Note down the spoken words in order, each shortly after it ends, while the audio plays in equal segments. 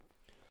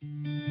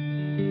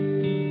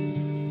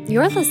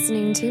You're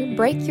listening to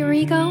Break Your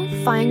Ego,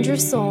 Find Your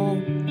Soul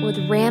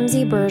with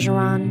Ramsey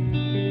Bergeron.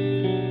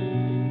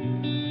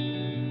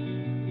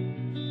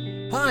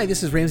 Hi,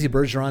 this is Ramsey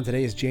Bergeron.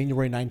 Today is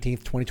January 19th,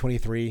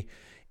 2023,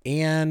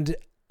 and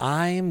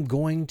I'm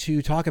going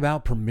to talk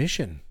about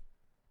permission.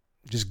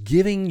 Just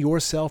giving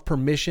yourself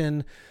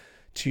permission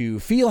to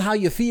feel how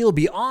you feel,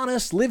 be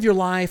honest, live your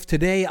life.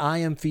 Today, I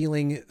am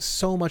feeling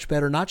so much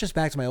better, not just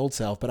back to my old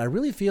self, but I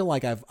really feel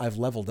like I've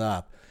leveled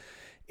up.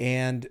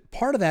 And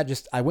part of that,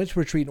 I went to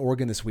a retreat in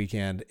Oregon this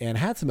weekend and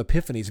had some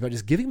epiphanies about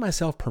just giving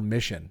myself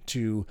permission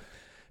to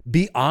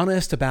be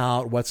honest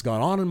about what's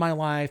going on in my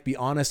life, be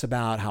honest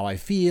about how I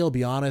feel,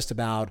 be honest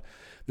about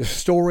the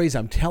stories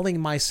I'm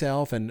telling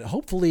myself, and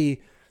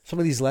hopefully some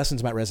of these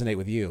lessons might resonate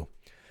with you.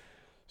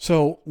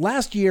 So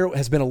last year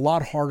has been a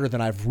lot harder than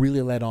I've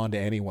really let on to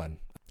anyone.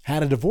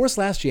 Had a divorce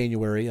last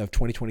January of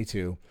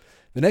 2022.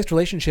 The next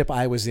relationship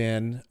I was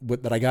in,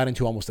 that I got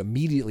into almost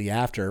immediately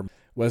after,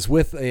 was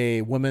with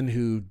a woman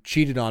who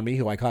cheated on me,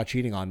 who I caught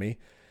cheating on me.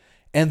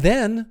 And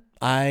then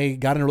I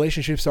got in a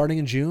relationship starting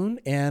in June,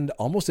 and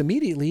almost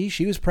immediately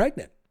she was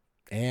pregnant.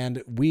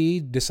 And we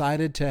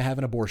decided to have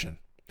an abortion.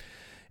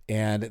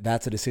 And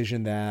that's a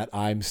decision that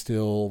I'm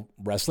still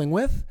wrestling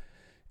with.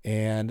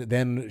 And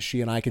then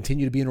she and I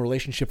continued to be in a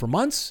relationship for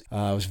months. It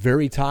was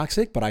very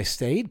toxic, but I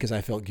stayed because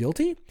I felt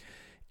guilty.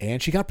 And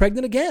she got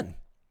pregnant again.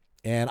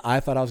 And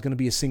I thought I was going to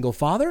be a single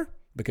father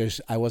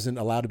because I wasn't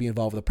allowed to be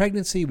involved with the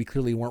pregnancy. We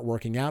clearly weren't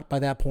working out by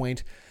that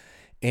point.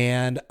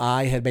 And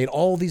I had made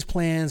all these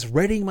plans,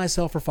 readying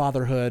myself for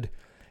fatherhood.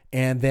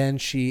 And then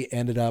she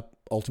ended up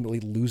ultimately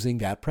losing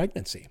that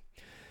pregnancy.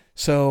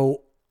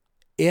 So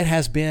it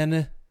has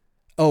been,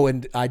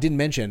 and I didn't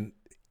mention,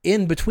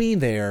 in between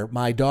there,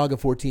 my dog of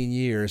 14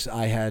 years,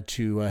 I had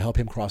to help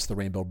him cross the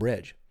Rainbow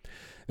Bridge.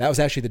 That was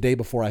actually the day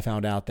before I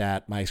found out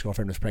that my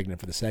ex-girlfriend was pregnant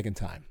for the second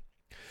time.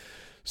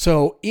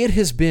 So it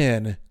has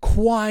been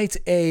quite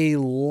a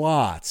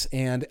lot,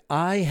 and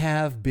I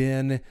have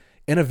been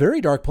in a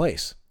very dark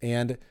place.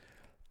 And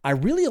I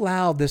really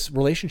allowed this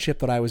relationship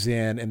that I was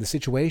in and the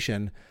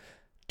situation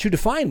to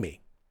define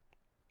me.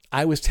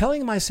 I was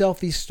telling myself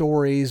these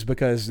stories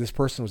because this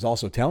person was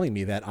also telling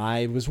me that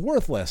I was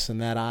worthless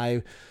and that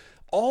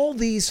all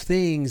these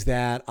things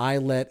that I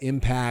let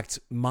impact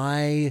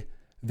my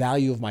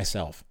value of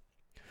myself.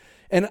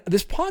 And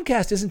this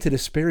podcast isn't to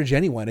disparage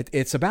anyone.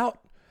 It's about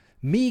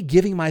me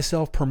giving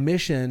myself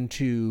permission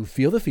to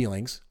feel the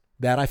feelings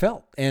that I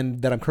felt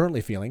and that I'm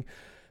currently feeling.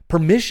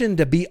 Permission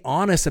to be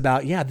honest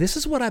about, this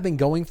is what I've been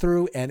going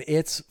through and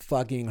it's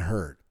fucking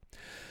hurt.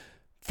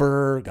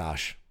 For,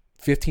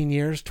 15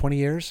 years, 20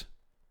 years,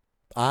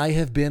 I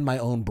have been my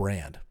own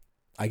brand.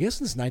 I guess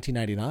since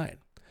 1999.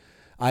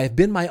 I have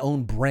been my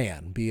own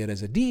brand, be it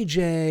as a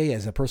DJ,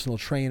 as a personal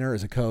trainer,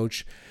 as a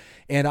coach.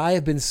 And I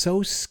have been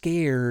so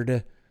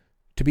scared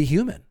to be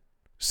human.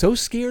 So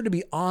scared to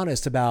be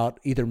honest about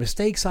either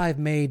mistakes I've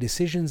made,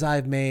 decisions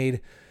I've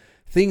made,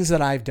 things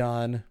that I've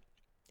done.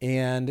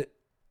 And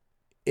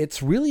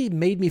it's really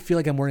made me feel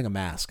like I'm wearing a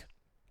mask.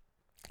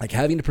 Like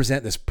having to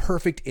present this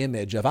perfect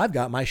image of I've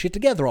got my shit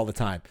together all the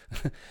time.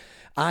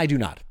 I do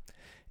not.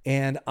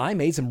 And I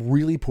made some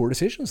really poor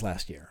decisions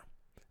last year.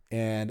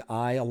 And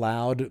I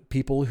allowed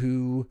people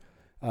to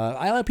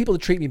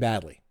treat me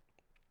badly.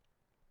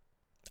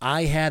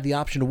 I had the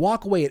option to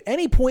walk away at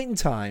any point in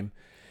time.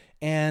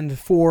 And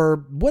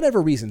for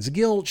whatever reasons,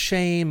 guilt,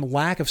 shame,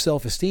 lack of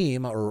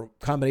self-esteem, or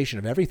combination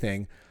of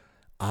everything,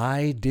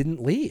 I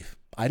didn't leave.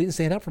 I didn't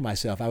stand up for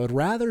myself. I would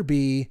rather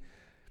be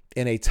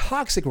in a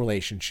toxic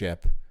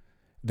relationship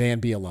than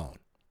be alone.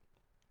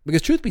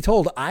 Because truth be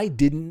told, I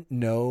didn't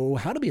know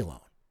how to be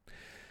alone.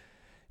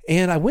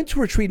 And I went to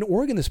a retreat in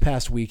Oregon this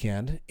past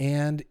weekend,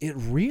 and it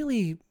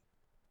really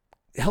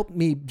helped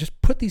me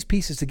just put these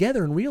pieces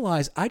together and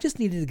realize I just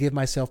needed to give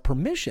myself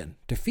permission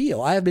to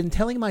feel. I have been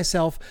telling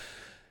myself,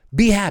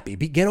 be happy,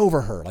 get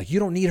over her. Like, you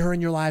don't need her in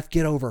your life,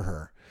 get over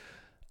her.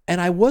 And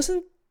I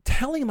wasn't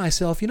telling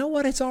myself, you know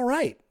what, it's all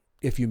right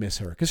if you miss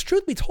her. Because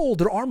truth be told,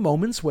 there are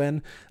moments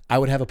when I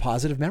would have a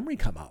positive memory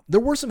come up. There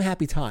were some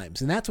happy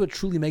times, and that's what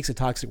truly makes a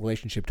toxic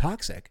relationship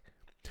toxic,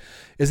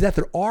 is that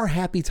there are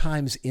happy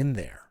times in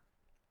there.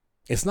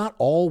 It's not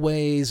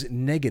always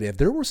negative.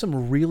 There were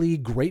some really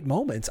great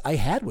moments I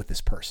had with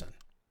this person.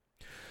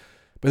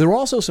 But there were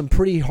also some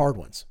pretty hard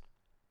ones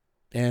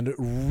and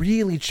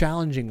really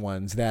challenging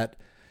ones that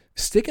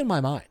stick in my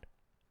mind.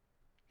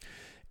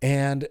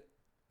 And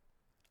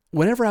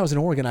whenever I was in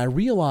Oregon, I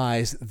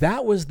realized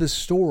that was the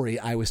story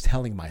I was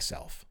telling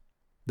myself,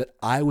 that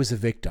I was a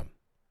victim,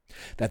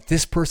 that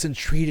this person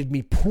treated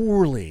me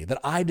poorly, that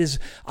I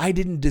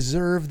didn't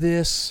deserve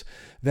this,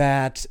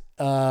 that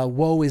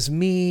woe is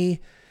me.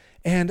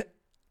 And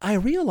I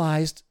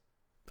realized,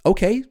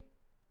 okay,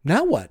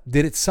 now what?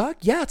 Did it suck?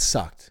 Yeah, it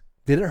sucked.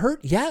 Did it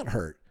hurt? Yeah, it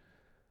hurt.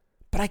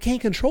 But I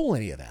can't control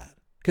any of that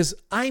because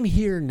I'm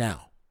here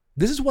now.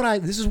 This is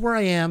where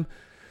I am.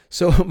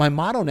 So my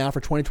motto now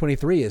for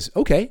 2023 is,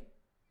 okay,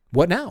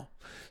 what now?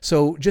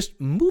 So just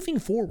moving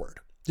forward,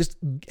 just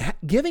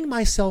giving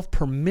myself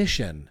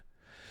permission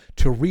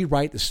to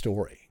rewrite the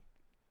story,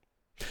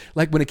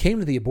 Like when it came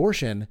to the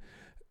abortion,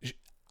 I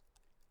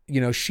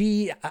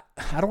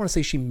don't want to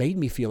say she made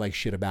me feel like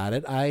shit about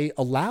it. I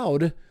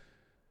allowed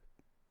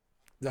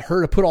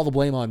her to put all the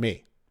blame on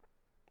me.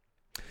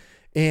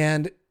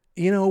 And,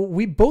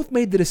 we both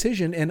made the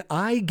decision, and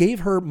I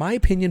gave her my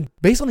opinion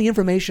based on the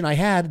information I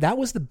had. That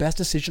was the best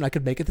decision I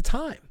could make at the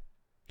time.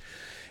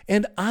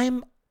 And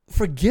I'm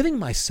forgiving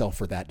myself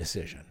for that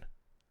decision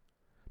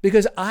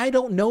because I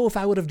don't know if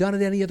I would have done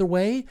it any other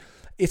way.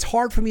 It's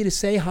hard for me to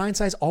say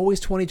hindsight's always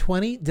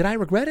 20/20. Did I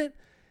regret it?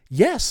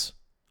 Yes.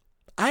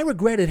 I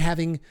regretted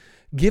having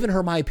given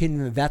her my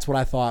opinion that that's what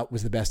I thought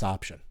was the best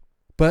option.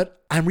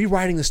 But I'm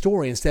rewriting the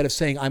story. Instead of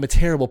saying I'm a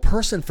terrible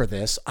person for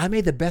this, I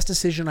made the best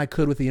decision I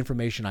could with the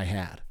information I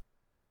had.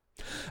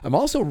 I'm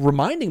also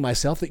reminding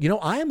myself that,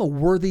 I am a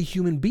worthy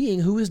human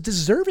being who is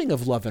deserving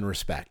of love and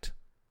respect.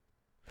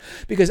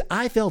 Because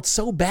I felt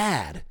so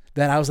bad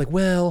that I was like,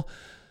 well,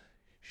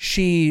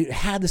 she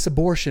had this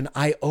abortion.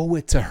 I owe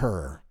it to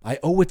her. I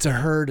owe it to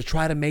her to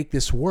try to make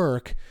this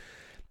work.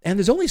 And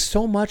there's only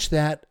so much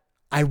that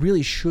I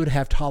really should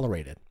have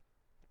tolerated.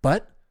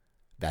 But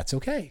that's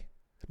okay.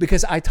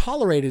 Because I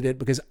tolerated it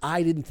because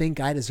I didn't think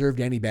I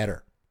deserved any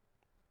better.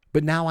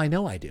 But now I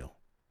know I do.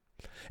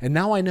 And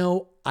now I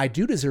know I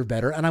do deserve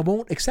better, and I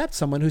won't accept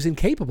someone who's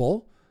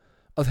incapable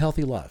of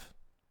healthy love.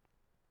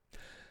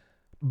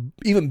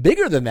 Even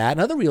bigger than that,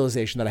 another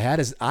realization that I had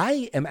is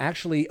I am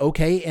actually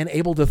okay and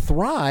able to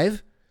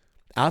thrive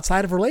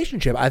outside of a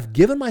relationship. I've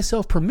given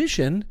myself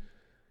permission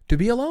to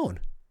be alone.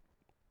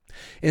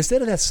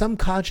 Instead of that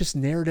subconscious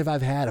narrative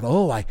I've had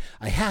of, I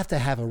have to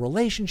have a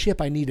relationship.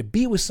 I need to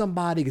be with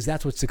somebody because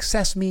that's what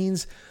success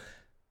means.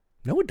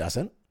 No, it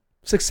doesn't.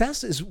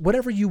 Success is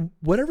whatever you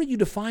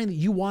define that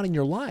you want in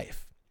your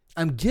life.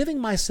 I'm giving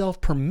myself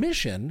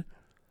permission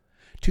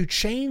to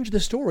change the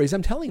stories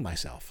I'm telling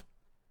myself.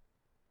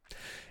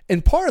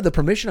 And part of the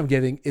permission I'm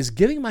giving is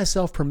giving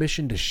myself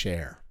permission to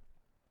share,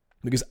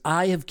 because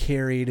I have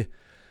carried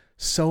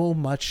so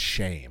much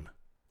shame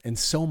and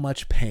so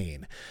much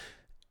pain.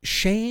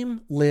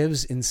 Shame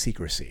lives in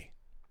secrecy,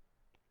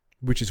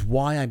 which is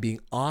why I'm being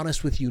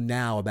honest with you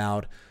now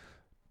about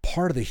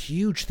part of the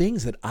huge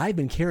things that I've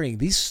been carrying,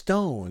 these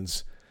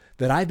stones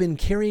that I've been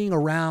carrying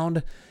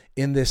around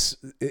in this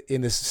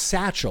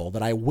satchel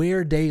that I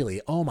wear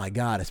daily. Oh my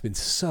God, it's been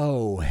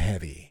so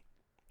heavy.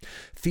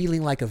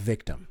 Feeling like a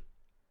victim.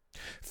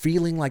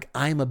 Feeling like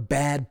I'm a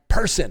bad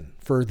person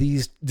for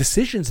these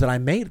decisions that I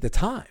made at the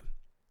time.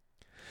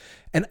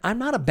 And I'm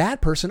not a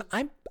bad person.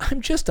 I'm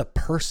just a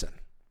person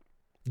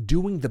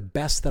doing the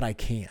best that I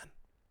can.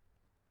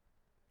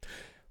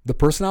 The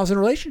person I was in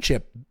a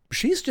relationship,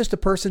 she's just a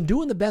person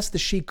doing the best that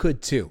she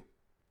could too.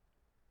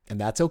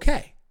 And that's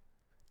okay.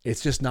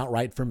 It's just not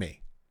right for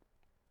me.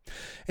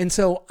 And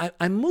so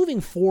I'm moving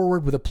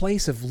forward with a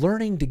place of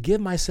learning to give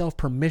myself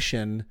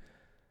permission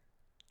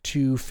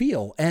to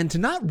feel and to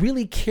not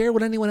really care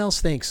what anyone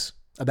else thinks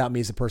about me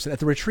as a person. At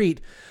the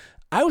retreat,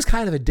 I was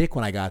kind of a dick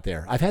when I got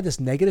there. I've had this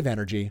negative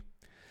energy.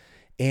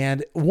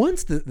 And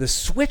once the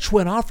switch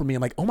went off for me,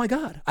 I'm like, oh my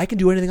God, I can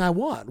do anything I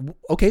want.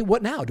 Okay,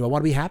 what now? Do I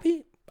want to be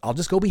happy? I'll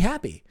just go be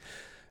happy.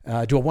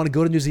 Do I want to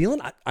go to New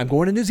Zealand? I'm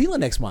going to New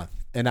Zealand next month.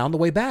 And on the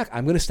way back,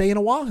 I'm going to stay in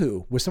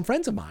Oahu with some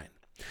friends of mine.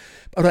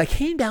 But I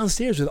came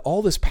downstairs with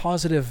all this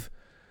positive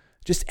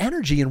just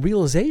energy and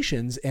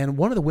realizations. And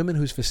one of the women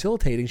who's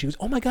facilitating, she goes,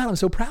 oh my God, I'm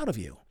so proud of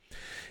you.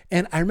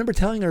 And I remember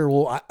telling her,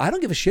 well, I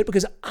don't give a shit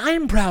because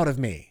I'm proud of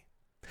me.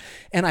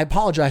 And I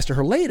apologized to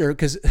her later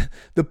because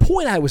the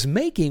point I was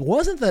making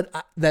wasn't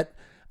that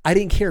I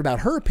didn't care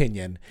about her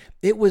opinion.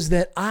 It was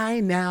that I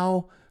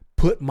now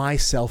put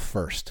myself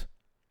first.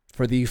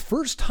 For the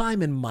first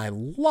time in my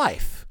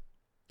life,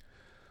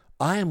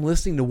 I am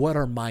listening to what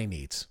are my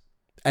needs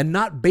and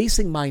not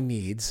basing my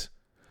needs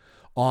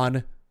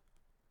on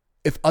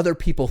if other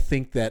people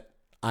think that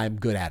I'm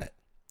good at it,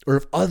 or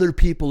if other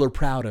people are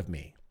proud of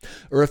me,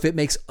 or if it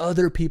makes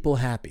other people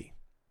happy.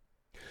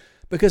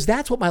 Because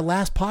that's what my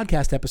last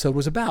podcast episode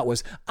was about,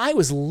 was I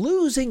was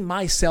losing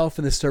myself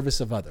in the service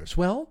of others.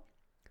 Well,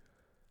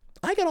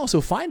 I can also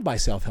find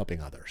myself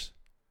helping others.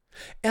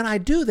 And I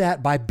do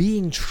that by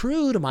being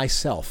true to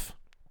myself,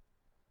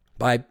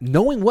 by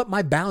knowing what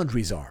my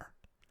boundaries are,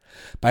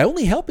 by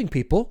only helping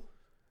people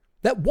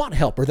that want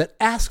help or that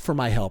ask for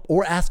my help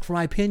or ask for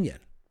my opinion.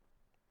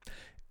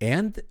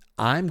 And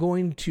I'm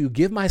going to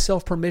give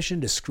myself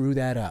permission to screw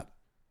that up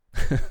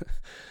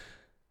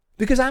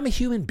because I'm a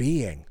human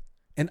being.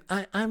 And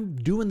I'm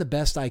doing the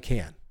best I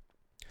can.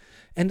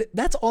 And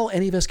that's all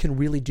any of us can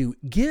really do.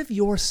 Give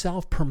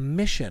yourself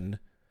permission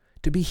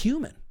to be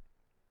human.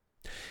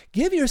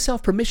 Give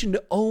yourself permission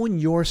to own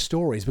your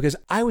stories, because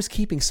I was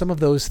keeping some of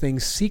those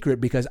things secret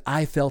because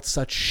I felt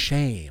such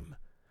shame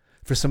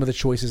for some of the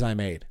choices I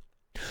made.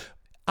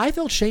 I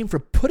felt shame for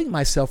putting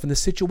myself in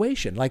this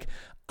situation. Like,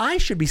 I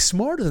should be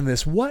smarter than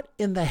this. What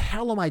in the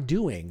hell am I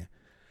doing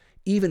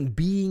even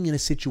being in a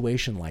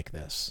situation like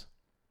this?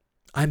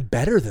 I'm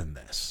better than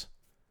this.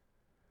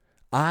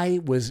 I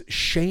was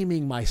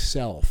shaming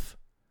myself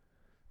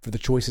for the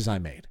choices I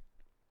made.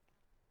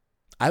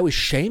 I was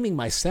shaming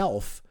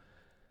myself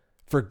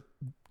for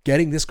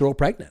getting this girl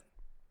pregnant.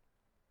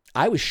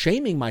 I was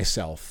shaming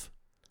myself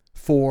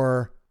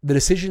for the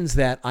decisions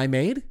that I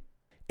made,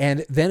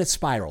 and then it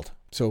spiraled.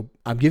 So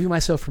I'm giving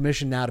myself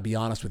permission now to be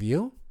honest with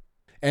you,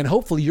 and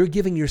hopefully you're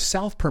giving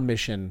yourself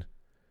permission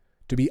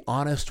to be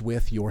honest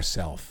with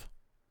yourself.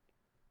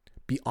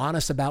 Be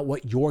honest about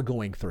what you're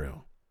going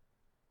through.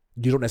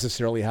 You don't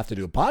necessarily have to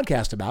do a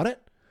podcast about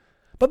it,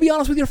 but be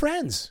honest with your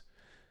friends.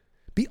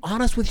 Be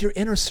honest with your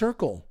inner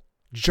circle.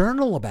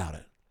 Journal about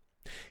it.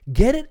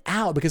 Get it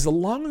out, because the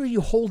longer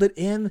you hold it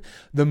in,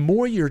 the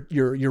more you're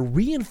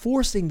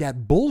reinforcing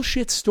that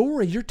bullshit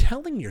story you're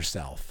telling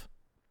yourself.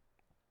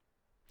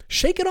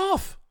 Shake it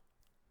off.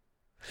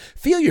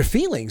 Feel your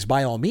feelings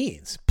by all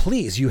means.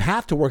 Please, you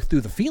have to work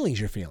through the feelings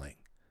you're feeling.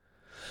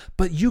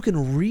 But you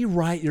can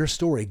rewrite your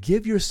story.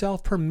 Give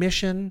yourself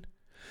permission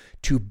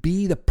to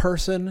be the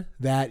person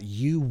that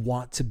you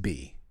want to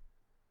be.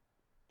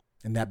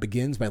 And that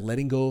begins by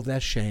letting go of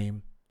that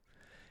shame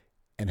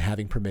and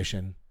having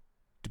permission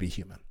to be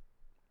human.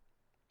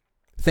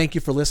 Thank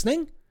you for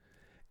listening.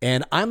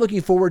 And I'm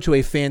looking forward to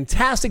a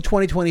fantastic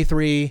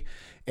 2023.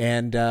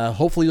 And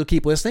hopefully you'll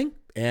keep listening.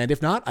 And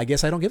if not, I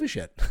guess I don't give a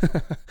shit.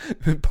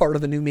 Part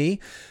of the new me.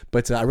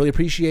 But I really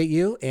appreciate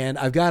you. And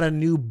I've got a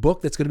new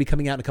book that's going to be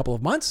coming out in a couple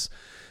of months.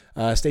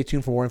 Stay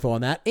tuned for more info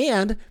on that.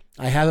 And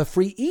I have a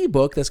free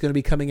ebook that's going to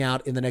be coming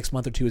out in the next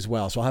month or two as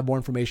well. So I'll have more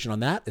information on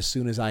that as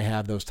soon as I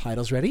have those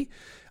titles ready.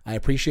 I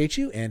appreciate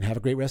you and have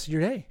a great rest of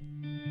your day.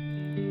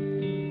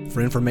 For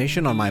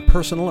information on my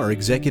personal or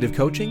executive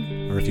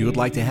coaching, or if you would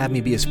like to have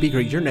me be a speaker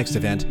at your next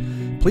event,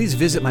 please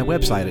visit my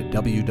website at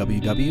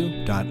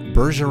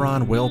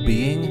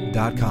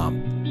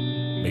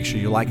www.bergeronwellbeing.com. Make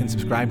sure you like and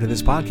subscribe to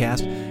this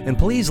podcast, and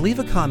please leave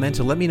a comment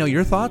to let me know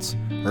your thoughts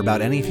or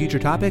about any future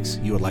topics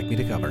you would like me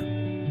to cover.